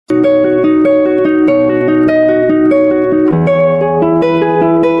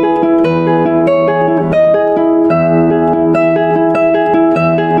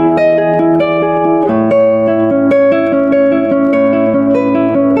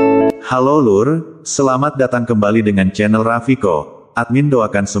Halo Lur, selamat datang kembali dengan channel Rafiko. Admin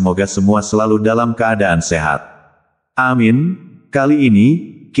doakan semoga semua selalu dalam keadaan sehat. Amin. Kali ini,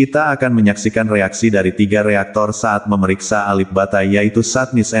 kita akan menyaksikan reaksi dari 3 reaktor saat memeriksa Alipbata yaitu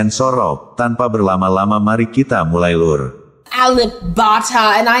Sadness and Sorrow. Tanpa berlama-lama mari kita mulai Lur.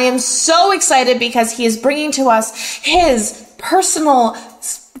 Alipbata, and I am so excited because he is bringing to us his personal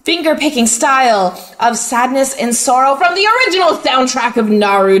finger-picking style of Sadness and Sorrow from the original soundtrack of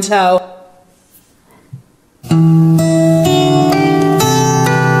Naruto.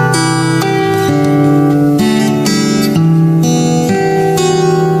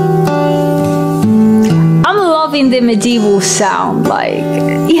 I'm loving the medieval sound, like,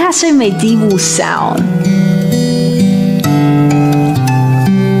 it has a medieval sound.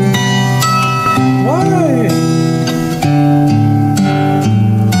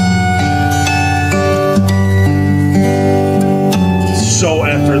 So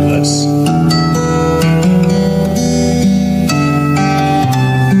effortless.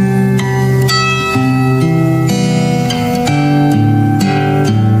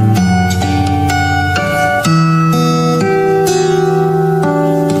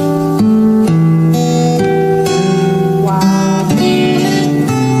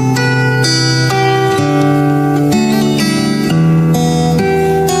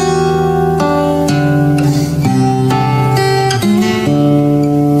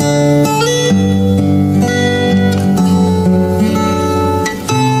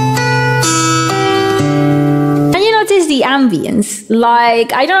 Ambience,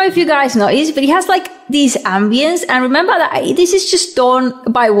 like, I don't know if you guys noticed, but it has like these ambience, and remember that this is just done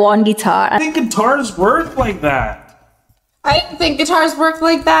by one guitar. I think guitars work like that. I didn't think guitars work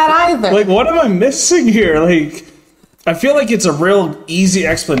like that either. Like, what am I missing here? Like, I feel like it's a real easy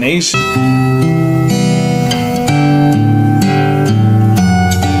explanation.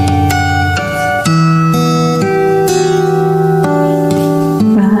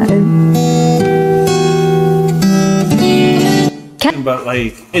 But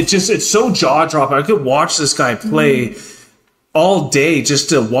like, it's so jaw-dropping. I could watch this guy play all day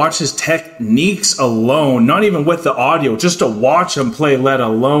just to watch his techniques alone, not even with the audio, just to watch him play, let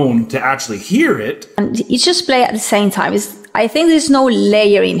alone to actually hear it. And it's just play at the same time. I think there's no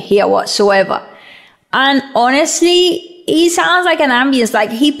layering here whatsoever. And honestly, it sounds like an ambience. Like,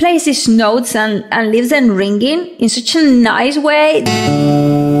 he plays his notes and leaves them ringing in such a nice way.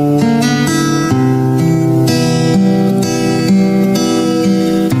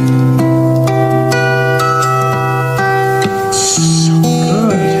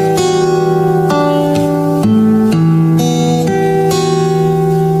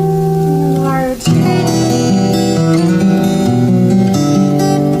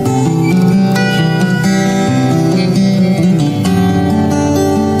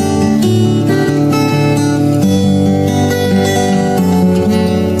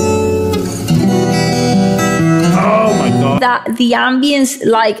 That the ambience,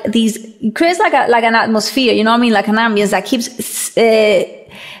 like these, creates like an atmosphere, you know what I mean, like an ambience that keeps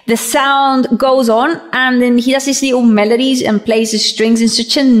the sound goes on, and then he does these little melodies and plays the strings in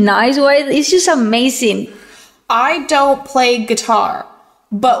such a nice way. It's just amazing. I don't play guitar,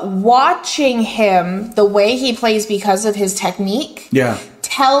 but watching him, the way he plays because of his technique,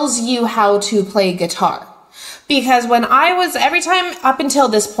 tells you how to play guitar. Because when I was, every time up until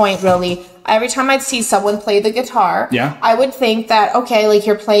this point, really, every time I'd see someone play the guitar, I would think that, okay, like,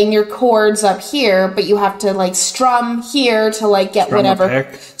 you're playing your chords up here, but you have to like strum here to like get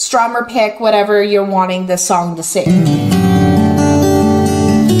strum or pick whatever you're wanting the song to sing.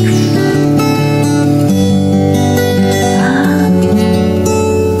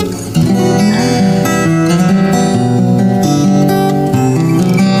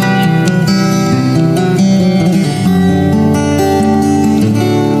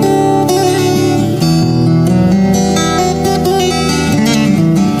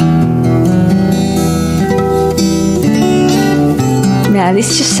 Yeah,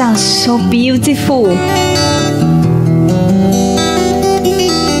 this just sounds so beautiful.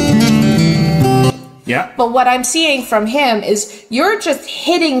 Yeah. But what I'm seeing from him is you're just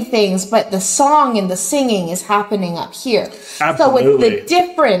hitting things, but the song and the singing is happening up here. Absolutely. So it's the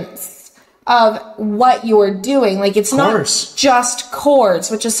difference of what you're doing. Like, it's not just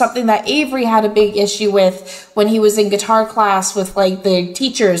chords, which is something that Avery had a big issue with when he was in guitar class with like the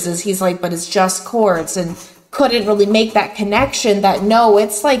teachers, is he's like, but it's just chords. And couldn't really make that connection that no,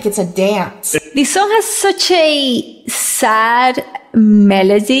 it's like it's a dance. This song has such a sad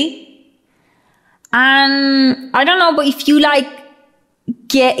melody, and I don't know, but if you like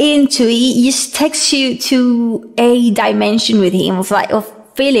get into it, it just takes you to a dimension with him of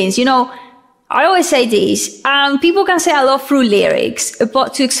feelings. You know, I always say this, people can say a lot through lyrics,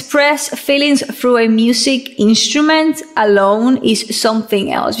 but to express feelings through a music instrument alone is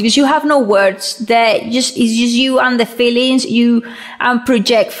something else, because you have no words there. It's just you and the feelings you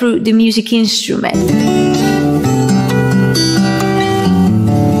project through the music instrument.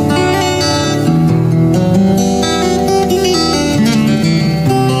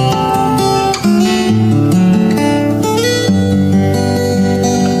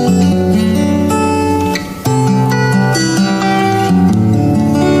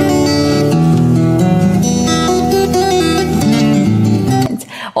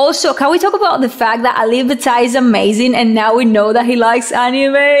 Also, can we talk about the fact that Alipbata is amazing, and now we know that he likes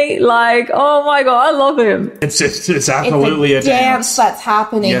anime? Like, oh my god, I love him. It's absolutely a dance that's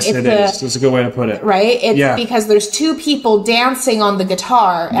happening. Yes, it is. That's a good way to put it. Right? It's because there's two people dancing on the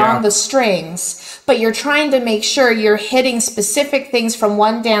guitar, on the strings, but you're trying to make sure you're hitting specific things from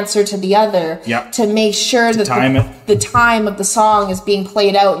one dancer to the other to make sure that the time of the song is being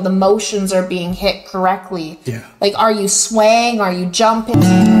played out and the motions are being hit correctly. Yeah. Like, are you swaying? Are you jumping?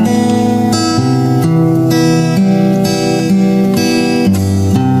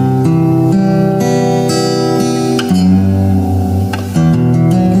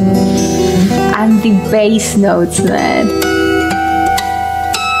 And the bass notes, man.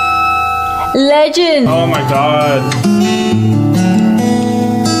 Legend! Oh my god.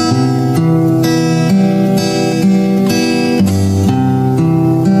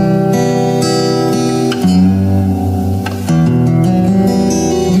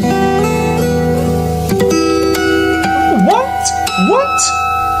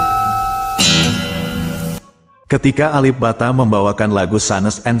 Ketika Alipbata membawakan lagu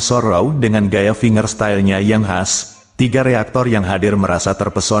Sadness and Sorrow dengan gaya fingerstyle-nya yang khas, 3 reaktor yang hadir merasa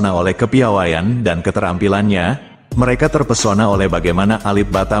terpesona oleh kepiawaian dan keterampilannya. Mereka terpesona oleh bagaimana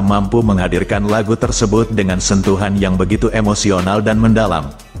Alipbata mampu menghadirkan lagu tersebut dengan sentuhan yang begitu emosional dan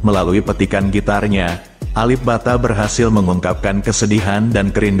mendalam. Melalui petikan gitarnya, Alipbata berhasil mengungkapkan kesedihan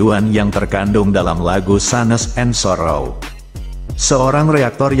dan kerinduan yang terkandung dalam lagu Sadness and Sorrow. Seorang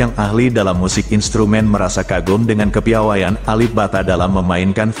reaktor yang ahli dalam musik instrumen merasa kagum dengan kepiawaian Alipbata dalam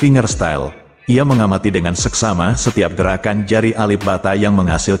memainkan fingerstyle. Ia mengamati dengan seksama setiap gerakan jari Alipbata yang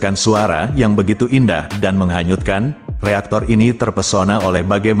menghasilkan suara yang begitu indah dan menghanyutkan. Reaktor ini terpesona oleh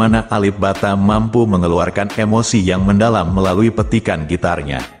bagaimana Alipbata mampu mengeluarkan emosi yang mendalam melalui petikan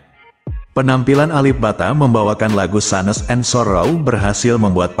gitarnya. Penampilan Alipbata membawakan lagu Sadness and Sorrow berhasil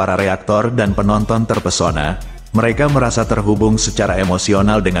membuat para reaktor dan penonton terpesona. Mereka merasa terhubung secara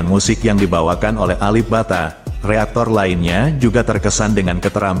emosional dengan musik yang dibawakan oleh Alipbata. Reaktor lainnya juga terkesan dengan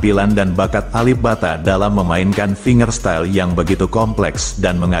keterampilan dan bakat Alipbata dalam memainkan fingerstyle yang begitu kompleks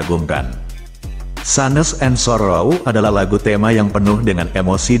dan mengagumkan. Sadness and Sorrow adalah lagu tema yang penuh dengan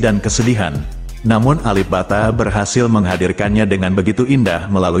emosi dan kesedihan. Namun Alipbata berhasil menghadirkannya dengan begitu indah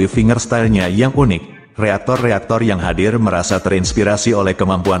melalui fingerstyle-nya yang unik. Reaktor-reaktor yang hadir merasa terinspirasi oleh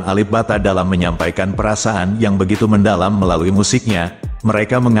kemampuan Alipbata dalam menyampaikan perasaan yang begitu mendalam melalui musiknya.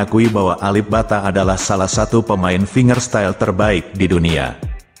 Mereka mengakui bahwa Alipbata adalah salah satu pemain fingerstyle terbaik di dunia.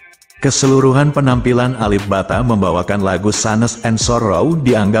 Keseluruhan penampilan Alipbata membawakan lagu Sadness and Sorrow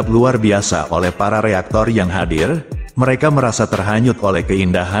dianggap luar biasa oleh para reaktor yang hadir. Mereka merasa terhanyut oleh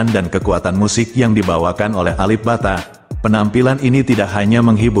keindahan dan kekuatan musik yang dibawakan oleh Alipbata. Penampilan ini tidak hanya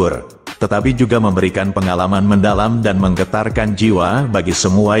menghibur, tetapi juga memberikan pengalaman mendalam dan menggetarkan jiwa bagi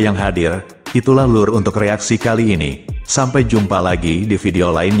semua yang hadir. Itulah lur untuk reaksi kali ini. Sampai jumpa lagi di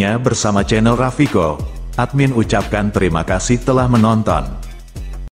video lainnya bersama channel Rafiko. Admin ucapkan terima kasih telah menonton.